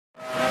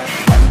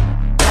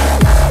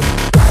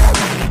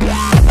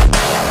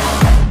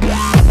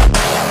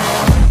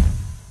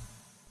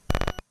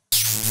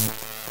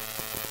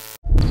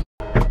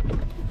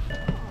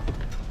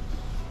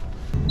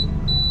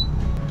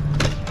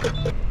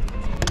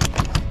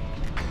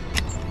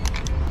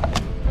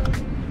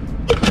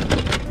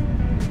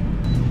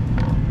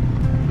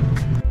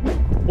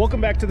Welcome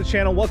back to the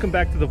channel, welcome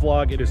back to the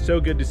vlog. It is so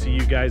good to see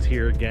you guys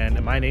here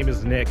again. My name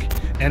is Nick,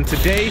 and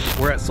today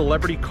we're at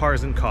Celebrity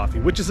Cars and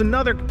Coffee, which is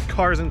another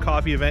Cars and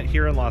Coffee event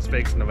here in Las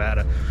Vegas,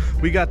 Nevada.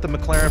 We got the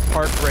McLaren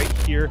park right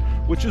here,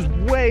 which is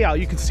way out.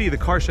 You can see the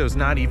car show is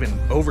not even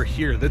over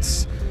here.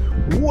 That's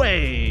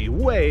way,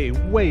 way,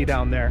 way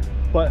down there.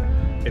 But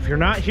if you're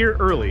not here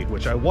early,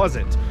 which I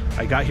wasn't,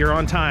 I got here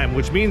on time,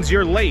 which means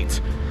you're late,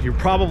 you're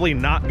probably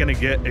not gonna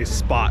get a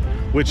spot,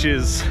 which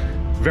is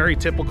very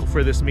typical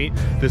for this meet.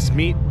 This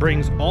meet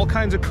brings all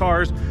kinds of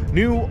cars,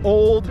 new,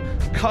 old,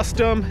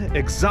 custom,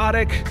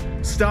 exotic,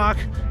 stock.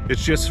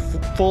 It's just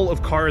full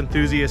of car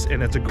enthusiasts,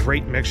 and it's a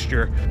great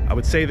mixture. I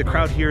would say the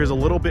crowd here is a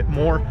little bit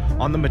more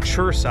on the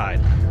mature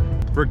side.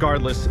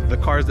 Regardless, the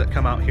cars that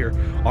come out here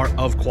are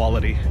of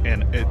quality,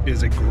 and it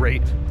is a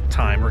great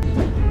time.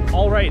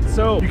 All right,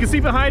 so you can see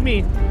behind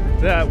me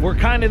that we're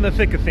kind of in the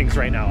thick of things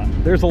right now.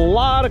 There's a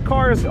lot of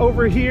cars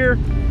over here.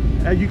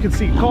 As you can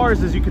see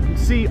cars, as you can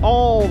see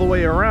all the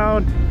way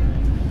around.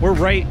 We're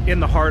right in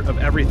the heart of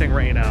everything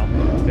right now.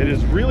 It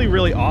is really,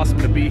 really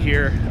awesome to be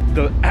here.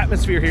 The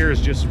atmosphere here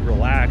is just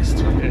relaxed.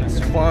 It's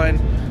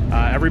fun.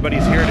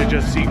 Everybody's here to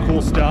just see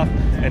cool stuff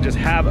and just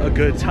have a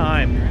good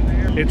time.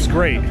 It's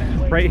great.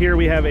 Right here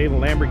we have a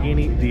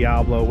Lamborghini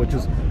Diablo, which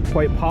is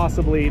quite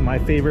possibly my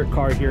favorite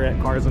car here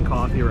at Cars and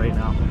Coffee right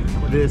now.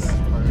 This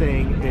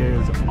thing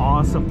is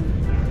awesome.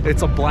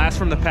 It's a blast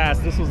from the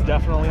past. This was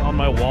definitely on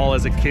my wall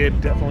as a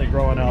kid, definitely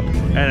growing up.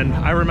 And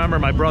I remember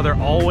my brother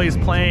always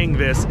playing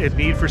this at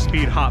Need for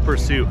Speed Hot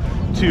Pursuit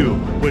 2,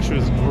 which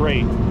was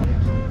great.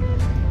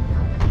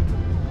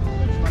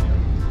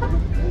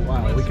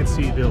 Wow, we can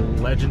see the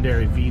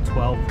legendary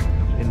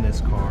V12 in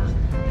this car.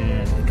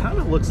 And it kind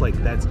of looks like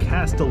that's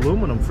cast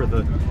aluminum for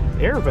the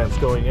air vents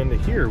going into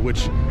here,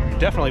 which you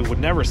definitely would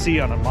never see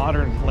on a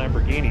modern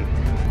Lamborghini.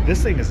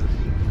 This thing is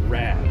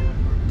rad.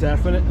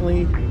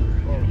 Definitely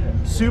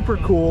super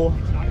cool,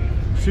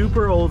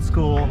 super old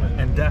school,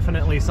 and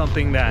definitely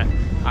something that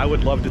I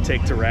would love to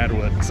take to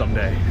Radwood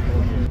someday.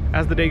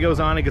 As the day goes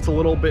on, it gets a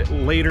little bit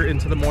later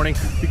into the morning.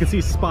 You can see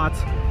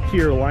spots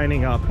here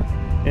lining up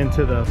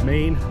into the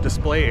main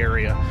display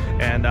area.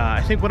 And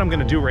I think what I'm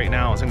gonna do right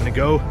now is I'm gonna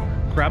go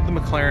grab the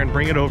McLaren,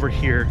 bring it over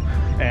here,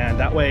 and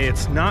that way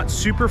it's not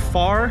super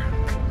far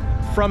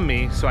from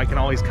me, so I can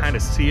always kind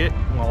of see it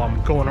while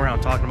I'm going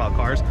around talking about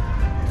cars.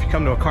 If you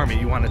come to a car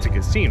meet, you want it to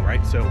get seen,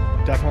 right? So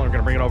definitely we're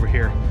gonna bring it over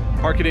here,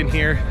 park it in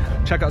here,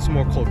 check out some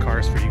more cool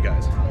cars for you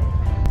guys.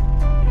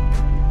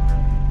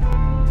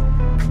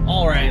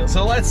 All right,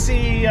 so let's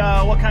see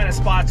what kind of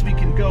spots we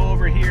can go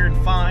over here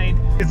and find.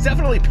 It's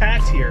definitely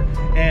packed here,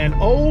 and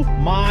oh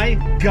my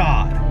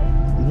God,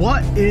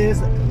 what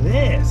is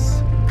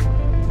this?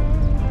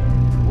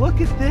 Look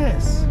at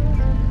this.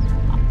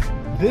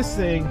 This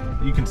thing,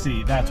 you can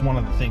see, that's one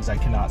of the things I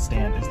cannot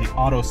stand is the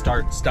auto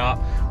start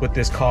stop with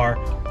this car.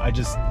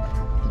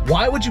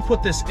 Why would you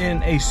put this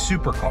in a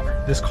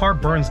supercar? This car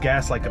burns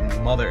gas like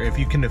a mother. If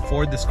you can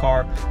afford this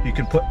car, you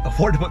can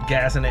afford to put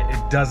gas in it.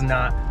 It does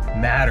not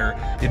matter.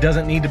 It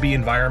doesn't need to be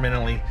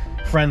environmentally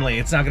friendly.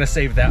 It's not gonna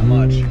save that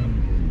much.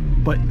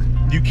 But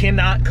you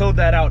cannot code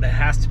that out. It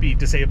has to be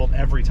disabled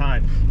every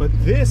time. But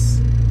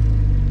this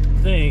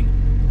thing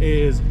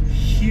is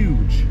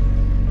huge.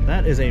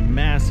 That is a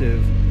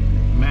massive,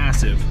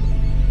 massive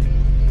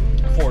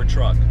Ford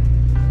truck.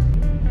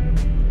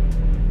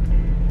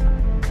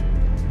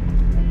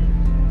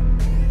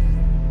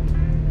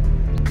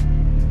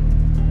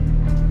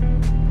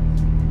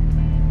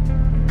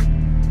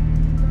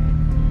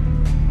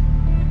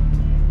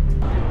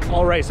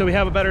 All right, so we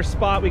have a better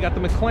spot. We got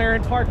the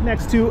McLaren parked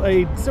next to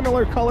a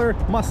similar color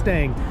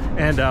Mustang.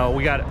 And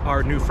we got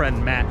our new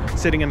friend Matt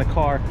sitting in the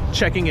car,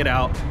 checking it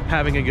out,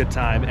 having a good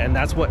time. And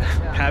that's what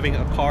having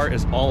a car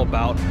is all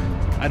about.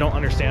 I don't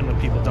understand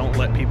when people don't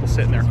let people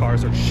sit in their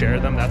cars or share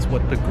them. That's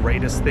what the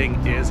greatest thing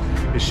is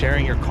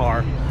sharing your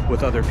car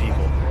with other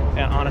people.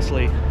 And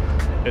honestly,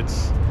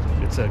 it's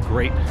a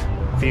great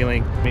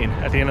feeling. I mean,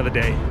 at the end of the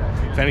day,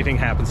 if anything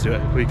happens to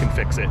it, we can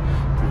fix it.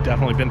 We've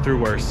definitely been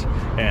through worse.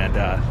 And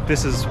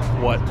this is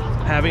what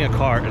having a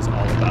car is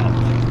all about.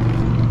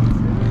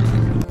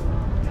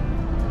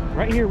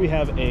 Right here we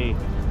have a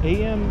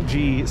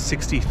AMG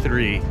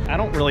 63. I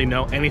don't really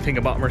know anything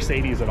about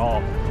Mercedes at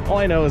all. All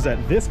I know is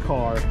that this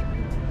car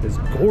is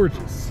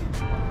gorgeous.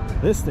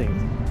 This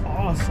thing's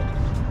awesome.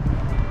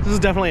 This is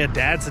definitely a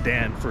dad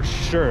sedan for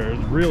sure.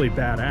 It's really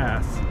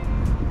badass.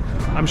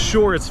 I'm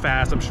sure it's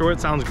fast. I'm sure it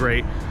sounds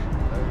great.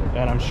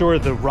 And I'm sure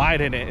the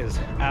ride in it is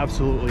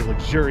absolutely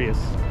luxurious.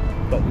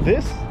 But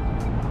this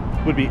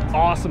would be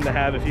awesome to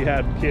have if you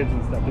had kids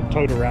and stuff to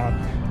tote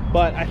around.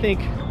 But I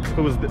think if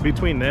it was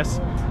between this,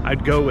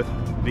 I'd go with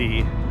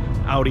the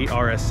Audi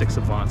RS6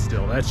 Avant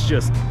still. That's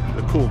just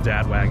the cool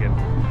dad wagon.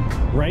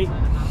 Right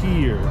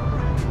here,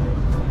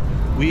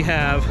 we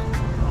have,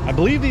 I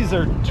believe these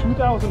are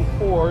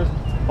 2004s.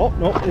 Oh,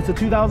 no, it's a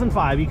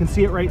 2005. You can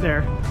see it right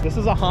there. This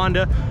is a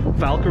Honda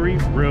Valkyrie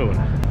Rune.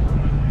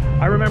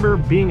 I remember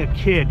being a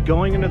kid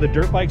going into the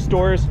dirt bike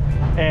stores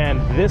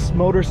and this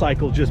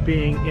motorcycle just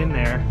being in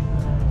there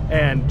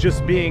and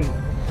just being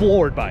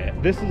floored by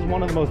it. This is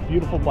one of the most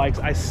beautiful bikes,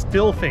 I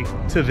still think,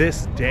 to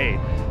this day,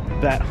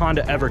 that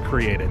Honda ever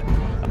created.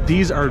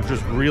 These are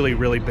just really,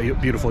 really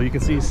beautiful. You can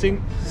see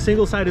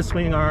single-sided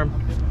swing arm.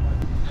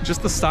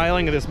 Just the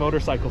styling of this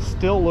motorcycle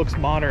still looks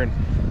modern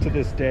to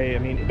this day. I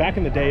mean, back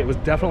in the day, it was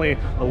definitely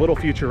a little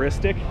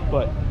futuristic,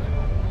 but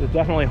it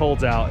definitely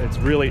holds out. It's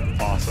really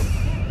awesome.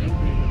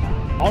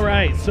 All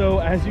right, so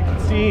as you can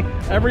see,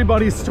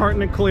 everybody's starting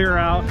to clear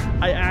out.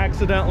 I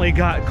accidentally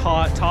got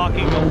caught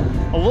talking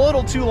a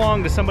little too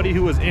long to somebody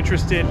who was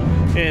interested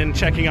in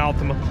checking out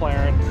the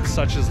McLaren.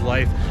 Such is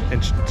life,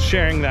 and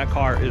sharing that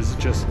car is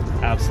just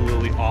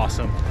absolutely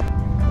awesome.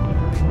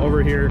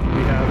 Over here, we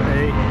have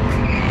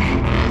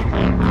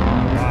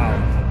wow.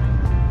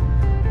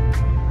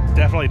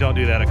 Definitely don't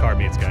do that at car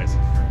meets, guys.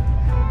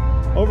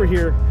 Over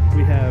here,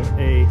 we have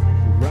a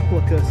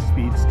replica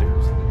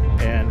Speedsters,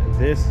 and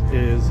this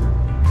is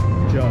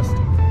just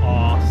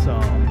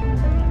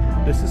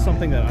awesome. This is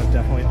something that I've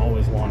definitely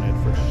always wanted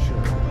for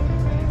sure.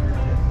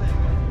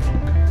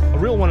 A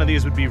real one of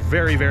these would be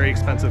very, very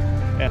expensive,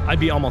 and I'd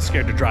be almost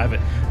scared to drive it,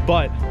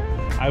 but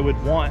I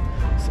would want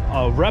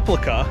a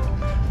replica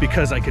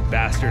because I could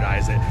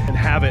bastardize it and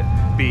have it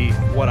be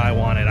what I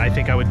wanted. I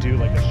think I would do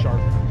like a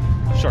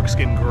shark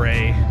skin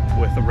gray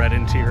with a red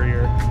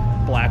interior,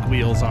 black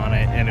wheels on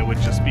it, and it would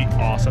just be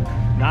awesome.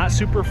 Not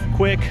super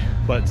quick,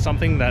 but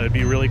something that would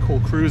be really cool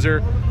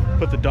cruiser.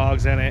 Put the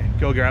dogs in it,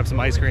 go grab some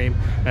ice cream,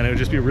 and it would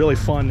just be really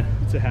fun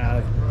to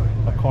have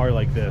a car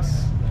like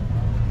this.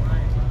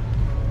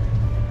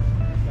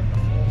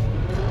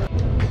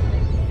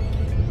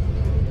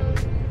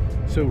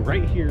 So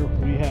right here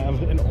we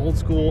have an old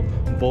school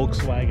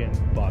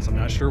Volkswagen bus. I'm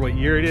not sure what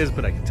year it is,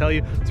 but I can tell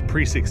you it's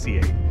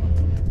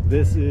pre-68.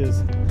 This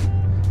is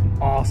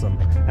awesome.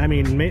 I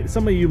mean,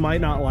 some of you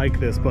might not like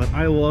this, but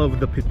I love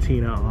the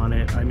patina on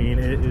it. I mean,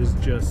 it is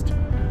just,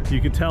 you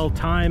can tell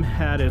time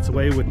had its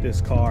way with this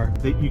car.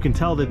 You can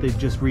tell that they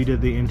just redid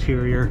the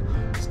interior.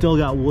 Still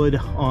got wood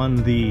on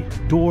the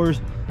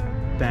doors.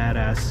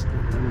 Badass.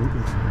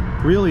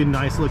 Really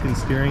nice looking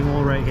steering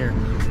wheel right here.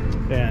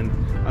 And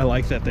I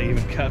like that they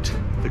even kept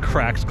the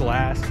cracked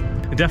glass.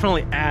 It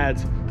definitely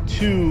adds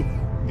to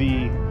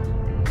the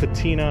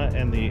patina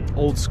and the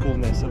old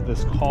schoolness of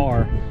this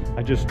car.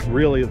 I just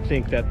really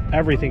think that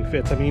everything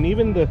fits. I mean,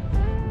 even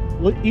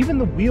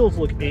the wheels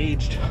look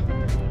aged.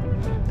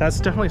 That's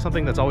definitely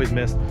something that's always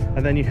missed.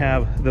 And then you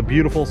have the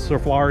beautiful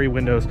Safari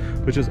windows,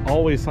 which is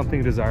always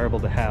something desirable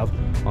to have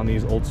on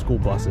these old school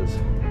buses.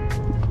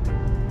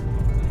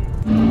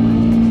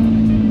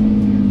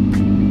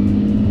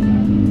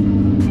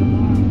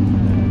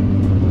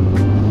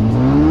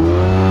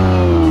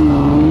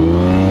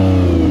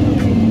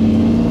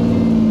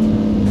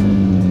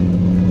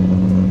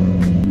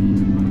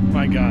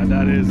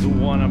 That is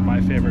one of my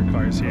favorite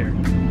cars here.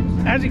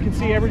 As you can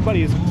see,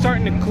 everybody is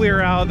starting to clear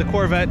out. The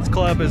Corvettes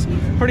Club is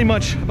pretty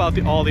much about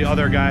all the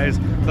other guys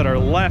that are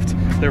left.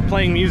 They're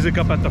playing music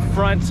up at the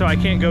front, so I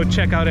can't go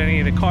check out any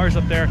of the cars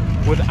up there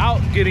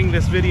without getting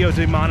this video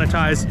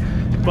demonetized.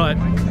 But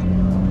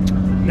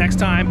next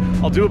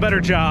time, I'll do a better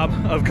job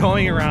of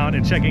going around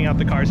and checking out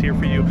the cars here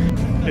for you.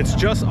 It's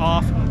just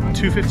off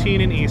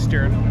 215 in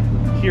Eastern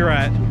here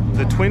at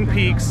the Twin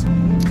Peaks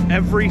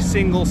every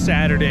single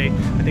Saturday.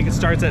 I think it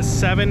starts at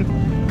 7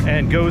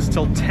 and goes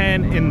till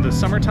 10 in the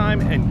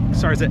summertime, and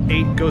starts at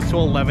 8, goes to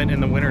 11 in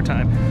the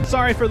wintertime.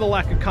 Sorry for the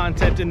lack of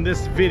content in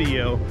this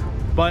video,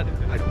 but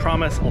I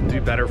promise I'll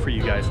do better for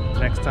you guys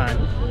next time.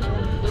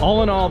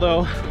 All in all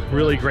though,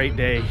 really great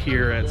day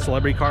here at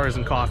Celebrity Cars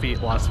and Coffee,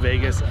 Las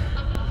Vegas.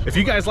 If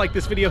you guys like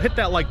this video, hit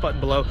that like button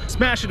below.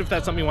 Smash it if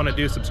that's something you want to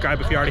do. Subscribe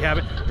if you already have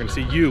it. We're gonna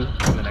see you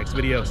in the next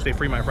video. Stay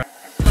free, my friend.